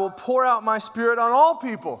 I will pour out my Spirit on all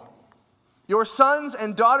people. Your sons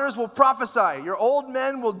and daughters will prophesy. Your old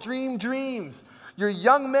men will dream dreams. Your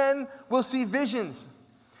young men will see visions.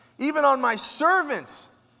 Even on my servants,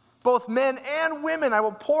 both men and women, I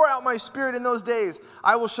will pour out my Spirit in those days.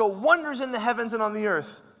 I will show wonders in the heavens and on the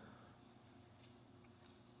earth.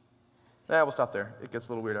 Yeah, we'll stop there. It gets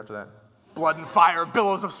a little weird after that. Blood and fire,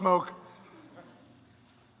 billows of smoke.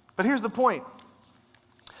 But here's the point.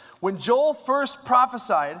 When Joel first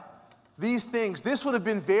prophesied these things, this would have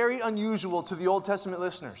been very unusual to the Old Testament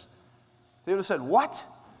listeners. They would have said, what?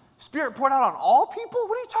 Spirit poured out on all people?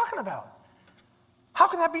 What are you talking about? How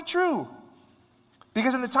can that be true?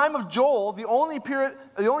 Because in the time of Joel, the only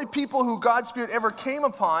people who God's Spirit ever came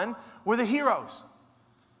upon were the heroes.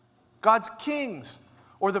 God's kings,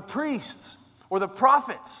 or the priests, or the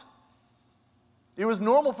prophets. It was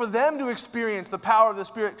normal for them to experience the power of the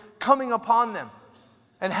Spirit coming upon them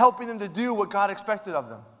and helping them to do what God expected of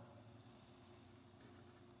them.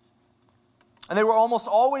 And they were almost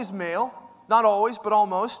always male, not always, but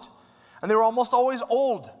almost, and they were almost always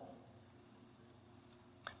old.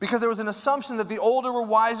 Because there was an assumption that the older were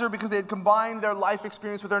wiser because they had combined their life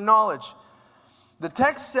experience with their knowledge. The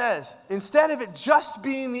text says, instead of it just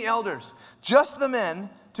being the elders, just the men,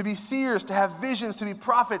 to be seers, to have visions, to be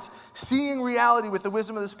prophets, seeing reality with the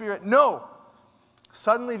wisdom of the Spirit. No.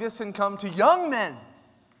 Suddenly this can come to young men.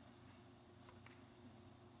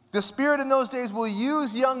 The Spirit in those days will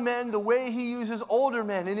use young men the way He uses older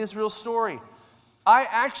men in Israel's story. I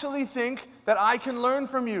actually think that I can learn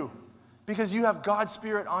from you because you have God's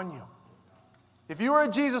Spirit on you. If you are a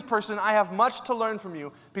Jesus person, I have much to learn from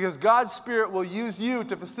you because God's Spirit will use you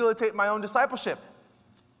to facilitate my own discipleship.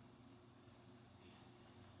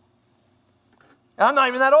 And I'm not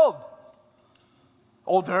even that old.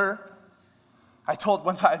 Older. I told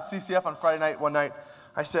one time at CCF on Friday night, one night,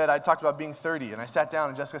 I talked about being 30, and I sat down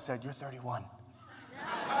and Jessica said, you're 31.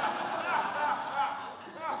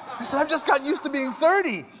 I said, I've just gotten used to being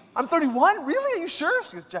 30. I'm 31? Really? Are you sure?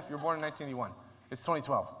 She goes, Geoff, you were born in 1981. It's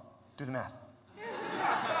 2012. Do the math.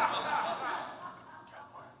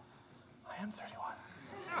 I am 31.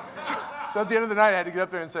 So at the end of the night, I had to get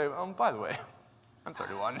up there and say, by the way, I'm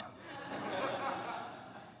 31.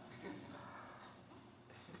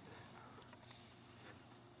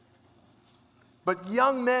 But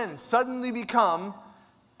young men suddenly become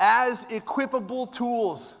as equipable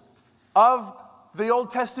tools of the Old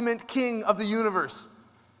Testament king of the universe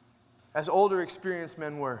as older experienced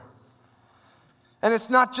men were. And it's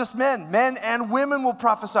not just men. Men and women will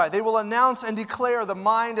prophesy. They will announce and declare the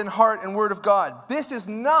mind and heart and word of God. This is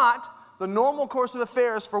not the normal course of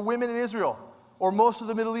affairs for women in Israel, or most of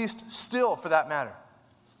the Middle East still, for that matter.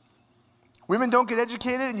 Women don't get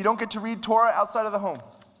educated, and you don't get to read Torah outside of the home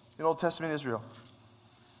in Old Testament Israel.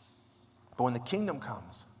 But when the kingdom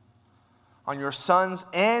comes, on your sons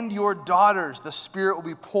and your daughters, the Spirit will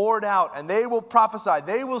be poured out, and they will prophesy.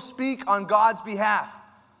 They will speak on God's behalf.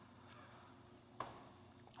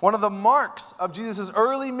 One of the marks of Jesus'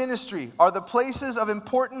 early ministry are the places of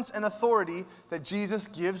importance and authority that Jesus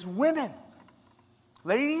gives women.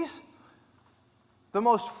 Ladies, the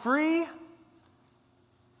most free,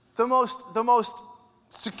 the most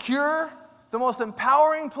secure, the most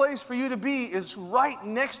empowering place for you to be is right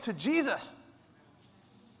next to Jesus.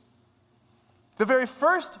 The very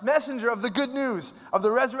first messenger of the good news of the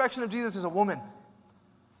resurrection of Jesus is a woman.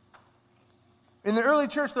 In the early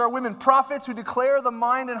church, there are women prophets who declare the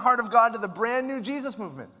mind and heart of God to the brand new Jesus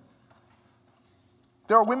movement.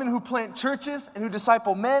 There are women who plant churches and who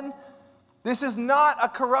disciple men. This is not a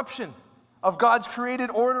corruption of God's created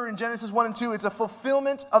order in Genesis 1 and 2. It's a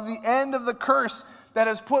fulfillment of the end of the curse that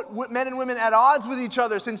has put men and women at odds with each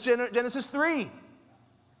other since Genesis 3.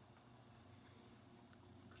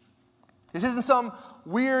 This isn't some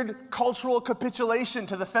weird cultural capitulation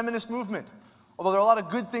to the feminist movement, although there are a lot of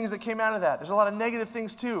good things that came out of that. There's a lot of negative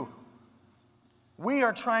things too. We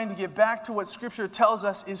are trying to get back to what Scripture tells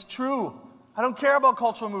us is true. I don't care about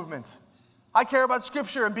cultural movements. I care about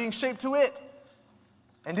Scripture and being shaped to it.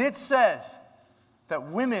 And it says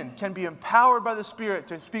that women can be empowered by the Spirit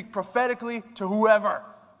to speak prophetically to whoever.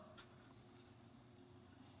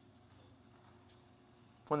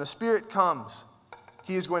 When the Spirit comes,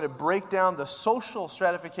 He is going to break down the social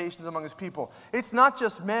stratifications among His people. It's not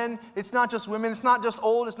just men, it's not just women, it's not just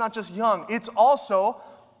old, it's not just young. It's also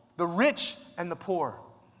the rich and the poor.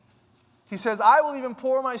 He says, I will even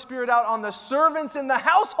pour my Spirit out on the servants in the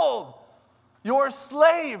household. Your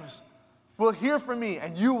slaves will hear from me,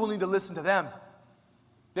 and you will need to listen to them.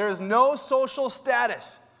 There is no social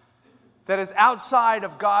status that is outside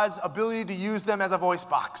of God's ability to use them as a voice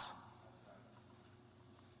box.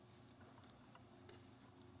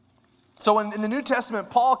 So in the New Testament,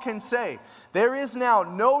 Paul can say, there is now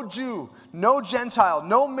no Jew, no Gentile,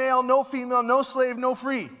 no male, no female, no slave, no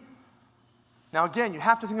free. Now again, you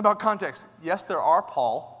have to think about context. Yes, there are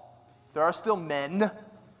Paul. There are still men.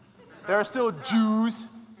 There are still Jews.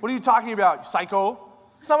 What are you talking about, you psycho?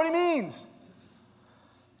 That's not what he means.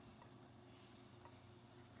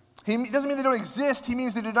 He doesn't mean they don't exist. He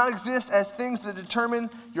means they do not exist as things that determine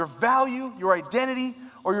your value, your identity,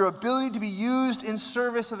 or your ability to be used in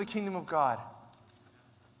service of the kingdom of God.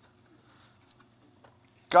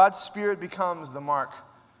 God's Spirit becomes the mark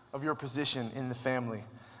of your position in the family.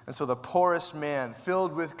 And so the poorest man,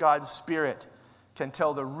 filled with God's Spirit, can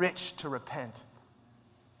tell the rich to repent.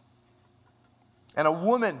 And a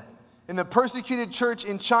woman in the persecuted church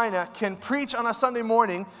in China can preach on a Sunday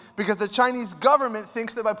morning because the Chinese government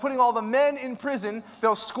thinks that by putting all the men in prison,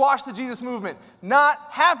 they'll squash the Jesus movement. Not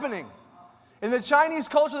happening. In the Chinese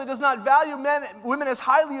culture that does not value women as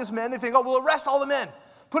highly as men, they think, oh, we'll arrest all the men.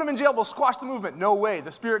 Put them in jail, we'll squash the movement. No way.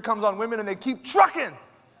 The Spirit comes on women and they keep trucking.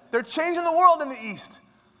 They're changing the world in the East.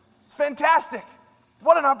 It's fantastic.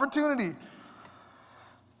 What an opportunity.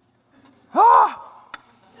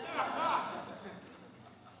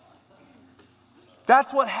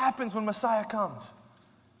 That's what happens when Messiah comes.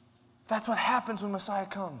 That's what happens when Messiah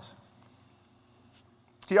comes.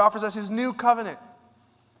 He offers us His new covenant,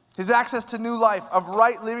 His access to new life of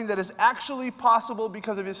right living that is actually possible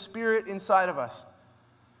because of His Spirit inside of us.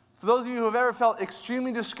 For those of you who have ever felt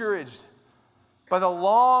extremely discouraged by the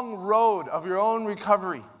long road of your own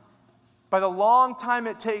recovery, by the long time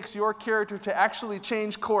it takes your character to actually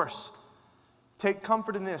change course, take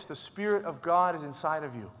comfort in this. The Spirit of God is inside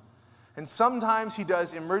of you. And sometimes He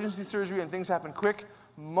does emergency surgery and things happen quick.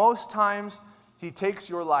 Most times He takes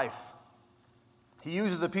your life. He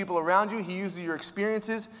uses the people around you. He uses your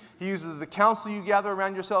experiences. He uses the counsel you gather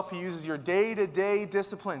around yourself. He uses your day-to-day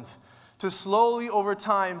disciplines to slowly, over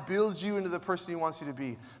time, build you into the person He wants you to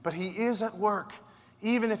be. But He is at work,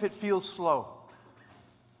 even if it feels slow.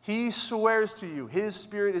 He swears to you. His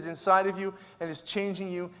Spirit is inside of you and is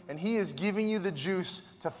changing you, and He is giving you the juice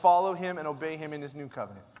to follow Him and obey Him in His new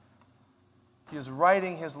covenant. He is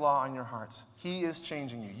writing His law on your hearts. He is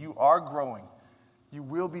changing you. You are growing. You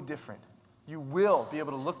will be different. You will be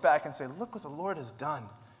able to look back and say, look what the Lord has done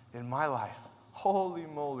in my life. Holy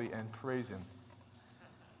moly, and praise Him.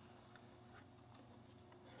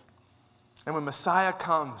 And when Messiah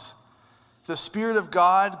comes, the Spirit of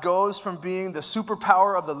God goes from being the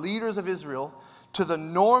superpower of the leaders of Israel to the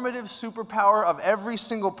normative superpower of every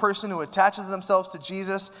single person who attaches themselves to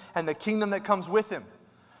Jesus and the kingdom that comes with Him.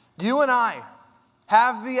 You and I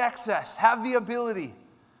have the access, have the ability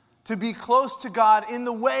to be close to God in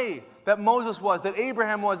the way that Moses was, that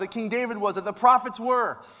Abraham was, that King David was, that the prophets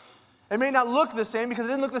were. It may not look the same because it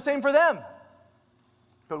didn't look the same for them.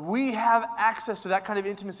 But we have access to that kind of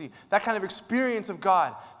intimacy, that kind of experience of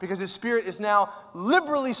God, because His Spirit is now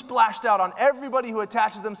liberally splashed out on everybody who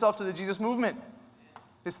attaches themselves to the Jesus movement.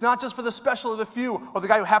 It's not just for the special or the few, or the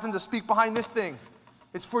guy who happens to speak behind this thing.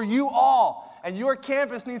 It's for you all. And your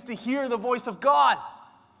campus needs to hear the voice of God.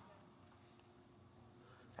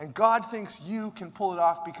 And God thinks you can pull it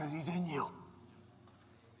off because He's in you.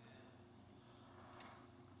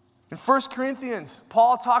 In 1 Corinthians,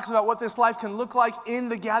 Paul talks about what this life can look like in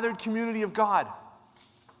the gathered community of God.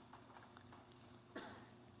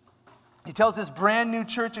 He tells this brand new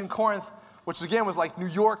church in Corinth, which again was like New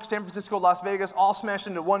York, San Francisco, Las Vegas, all smashed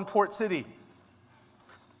into one port city.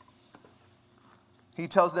 He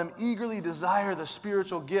tells them, eagerly desire the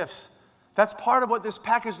spiritual gifts. That's part of what this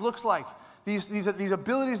package looks like. These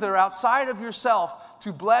abilities that are outside of yourself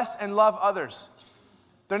to bless and love others.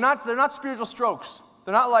 They're not spiritual strokes.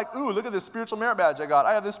 They're not like, ooh, look at this spiritual merit badge I got.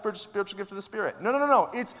 I have this spiritual gift of the Spirit. No.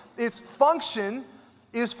 Its function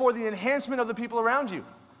is for the enhancement of the people around you.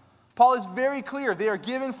 Paul is very clear. They are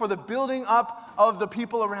given for the building up of the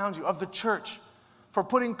people around you, of the church, for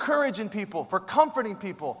putting courage in people, for comforting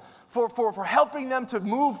people, for helping them to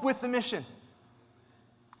move with the mission.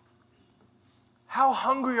 How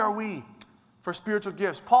hungry are we for spiritual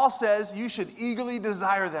gifts? Paul says you should eagerly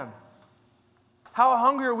desire them. How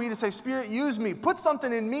hungry are we to say, Spirit, use me. Put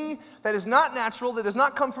something in me that is not natural, that does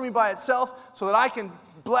not come from me by itself, so that I can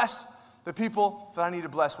bless the people that I need to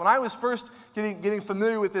bless. When I was first getting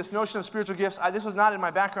familiar with this notion of spiritual gifts, this was not in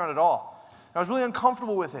my background at all. I was really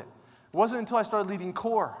uncomfortable with it. It wasn't until I started leading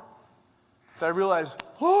core that I realized,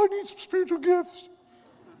 I need some spiritual gifts.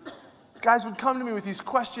 Guys would come to me with these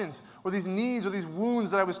questions or these needs or these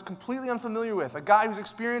wounds that I was completely unfamiliar with. A guy whose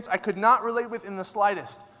experience I could not relate with in the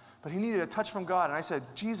slightest. But he needed a touch from God. And I said,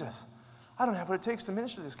 Jesus, I don't have what it takes to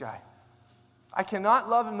minister to this guy. I cannot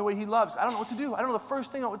love him the way he loves. I don't know what to do. I don't know the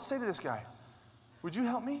first thing I would say to this guy. Would you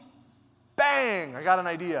help me? Bang! I got an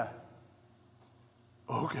idea.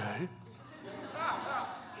 Okay.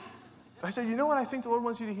 I said, you know what I think the Lord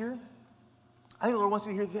wants you to hear? I think the Lord wants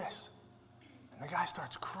you to hear this. And the guy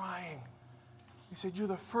starts crying. He said, you're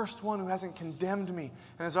the first one who hasn't condemned me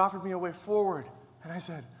and has offered me a way forward. And I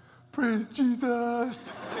said, praise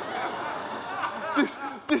Jesus.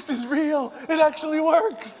 This is real. It actually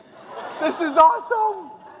works. This is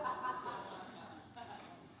awesome.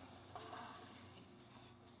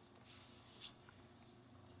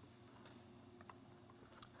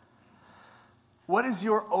 What is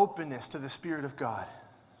your openness to the Spirit of God?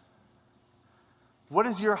 What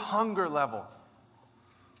is your hunger level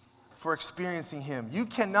for experiencing Him? You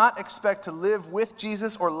cannot expect to live with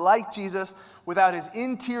Jesus or like Jesus without His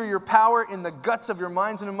interior power in the guts of your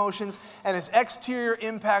minds and emotions and His exterior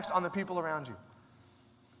impacts on the people around you.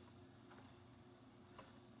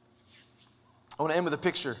 I want to end with a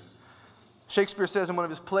picture. Shakespeare says in one of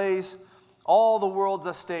his plays, all the world's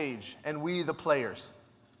a stage and we the players.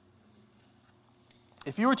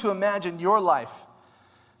 If you were to imagine your life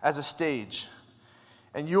as a stage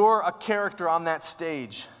and you're a character on that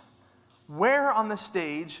stage, where on the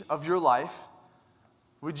stage of your life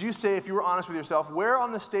would you say, if you were honest with yourself, where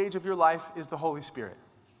on the stage of your life is the Holy Spirit?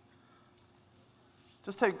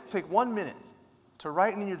 Just take 1 minute to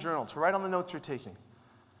write in your journal, to write on the notes you're taking.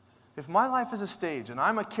 If my life is a stage and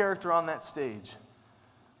I'm a character on that stage,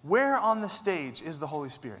 where on the stage is the Holy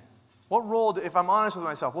Spirit? What role, if I'm honest with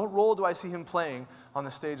myself, what role do I see Him playing on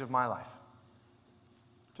the stage of my life?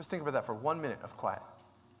 Just think about that for 1 minute of quiet.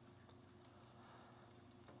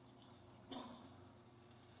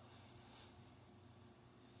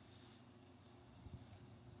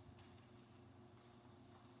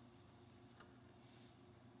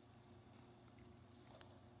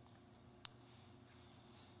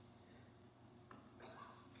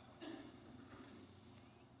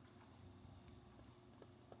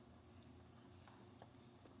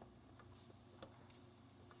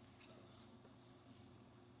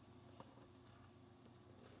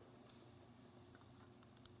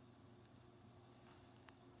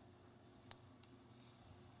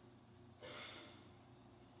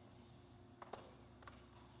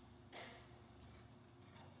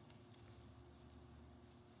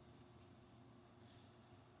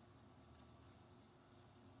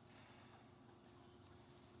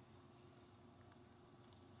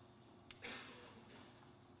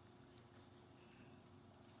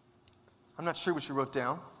 I'm not sure what you wrote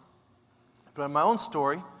down, but in my own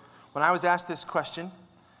story, when I was asked this question,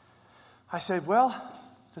 I said, well,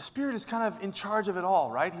 the Spirit is kind of in charge of it all,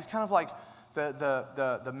 right? He's kind of like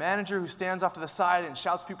the manager who stands off to the side and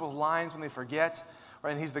shouts people's lines when they forget, right?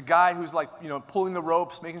 And he's the guy who's like, pulling the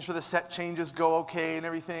ropes, making sure the set changes go okay and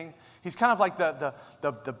everything. He's kind of like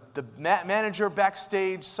the manager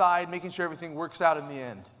backstage side, making sure everything works out in the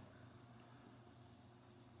end.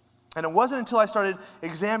 And it wasn't until I started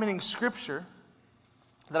examining Scripture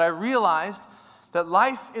that I realized that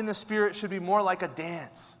life in the Spirit should be more like a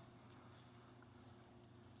dance.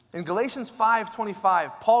 In Galatians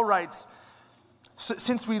 5:25, Paul writes,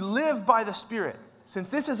 since we live by the Spirit, since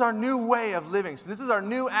this is our new way of living, since this is our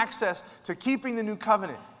new access to keeping the new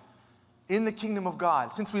covenant in the kingdom of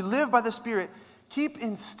God, since we live by the Spirit, keep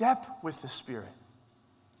in step with the Spirit.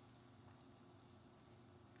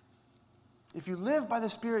 If you live by the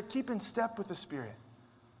Spirit, keep in step with the Spirit.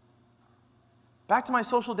 Back to my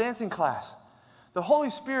social dancing class. The Holy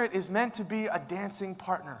Spirit is meant to be a dancing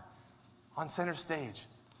partner on center stage.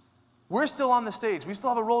 We're still on the stage. We still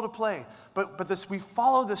have a role to play. But we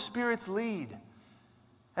follow the Spirit's lead.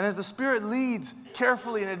 And as the Spirit leads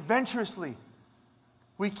carefully and adventurously,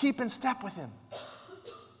 we keep in step with Him.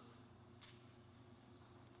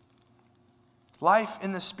 Life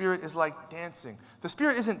in the Spirit is like dancing. The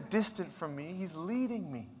Spirit isn't distant from me. He's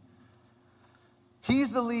leading me. He's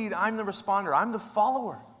the lead. I'm the responder. I'm the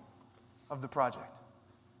follower of the project.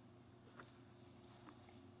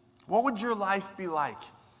 What would your life be like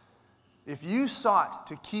if you sought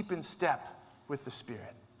to keep in step with the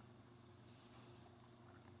Spirit?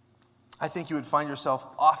 I think you would find yourself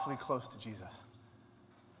awfully close to Jesus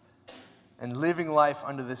and living life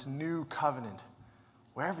under this new covenant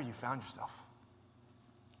wherever you found yourself.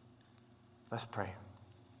 Let's pray.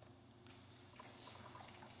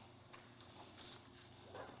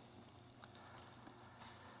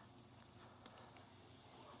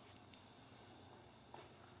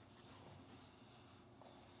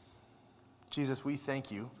 Jesus, we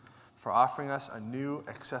thank you for offering us a new,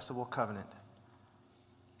 accessible covenant.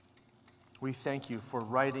 We thank you for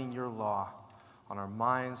writing your law on our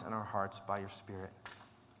minds and our hearts by your Spirit.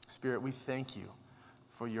 Spirit, we thank you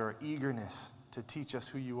for your eagerness to teach us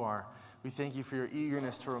who you are. We thank you for your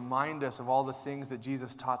eagerness to remind us of all the things that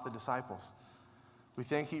Jesus taught the disciples. We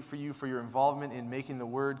thank you for your involvement in making the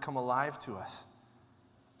word come alive to us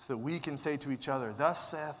so that we can say to each other, "Thus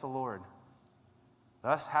saith the Lord."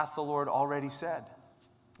 Thus hath the Lord already said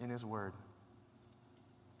in his word.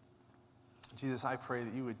 Jesus, I pray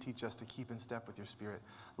that you would teach us to keep in step with your Spirit.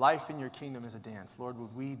 Life in your kingdom is a dance. Lord,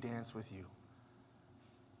 would we dance with you?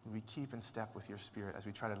 Would we keep in step with your Spirit as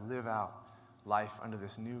we try to live out life under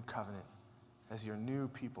this new covenant as your new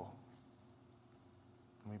people?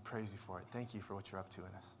 And we praise you for it. Thank you for what you're up to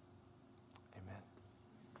in us.